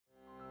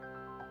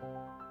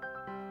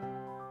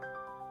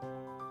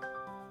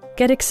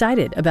Get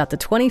excited about the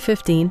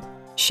 2015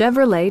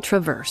 Chevrolet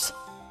Traverse.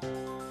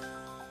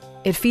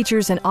 It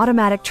features an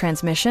automatic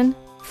transmission,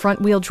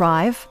 front-wheel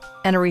drive,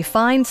 and a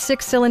refined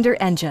 6-cylinder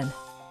engine.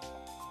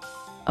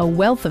 A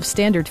wealth of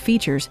standard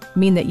features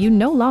mean that you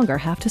no longer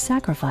have to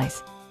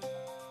sacrifice,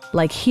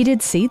 like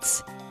heated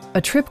seats,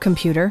 a trip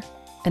computer,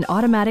 an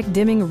automatic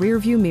dimming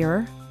rear-view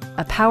mirror,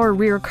 a power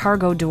rear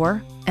cargo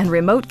door, and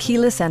remote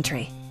keyless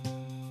entry.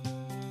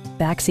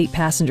 Backseat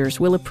passengers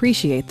will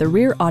appreciate the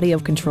rear audio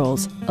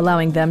controls,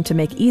 allowing them to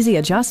make easy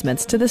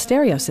adjustments to the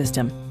stereo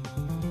system.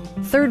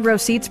 Third-row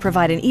seats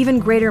provide an even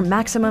greater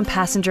maximum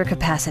passenger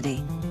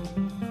capacity.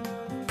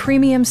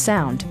 Premium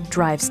sound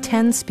drives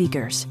 10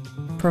 speakers,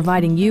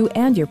 providing you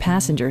and your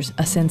passengers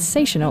a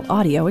sensational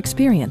audio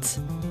experience.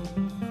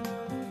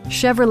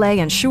 Chevrolet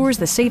ensures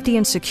the safety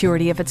and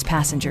security of its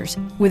passengers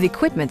with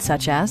equipment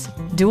such as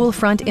dual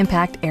front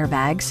impact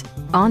airbags,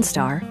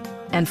 OnStar,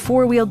 and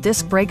 4-wheel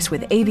disc brakes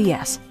with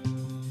ABS.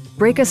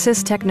 Brake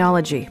Assist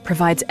technology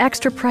provides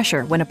extra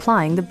pressure when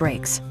applying the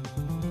brakes.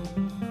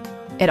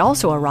 It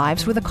also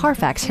arrives with a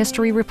Carfax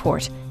history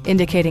report,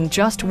 indicating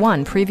just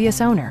one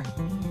previous owner.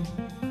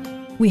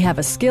 We have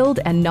a skilled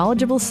and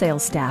knowledgeable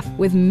sales staff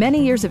with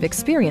many years of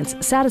experience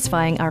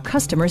satisfying our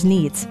customers'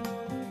 needs.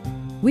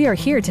 We are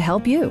here to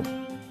help you.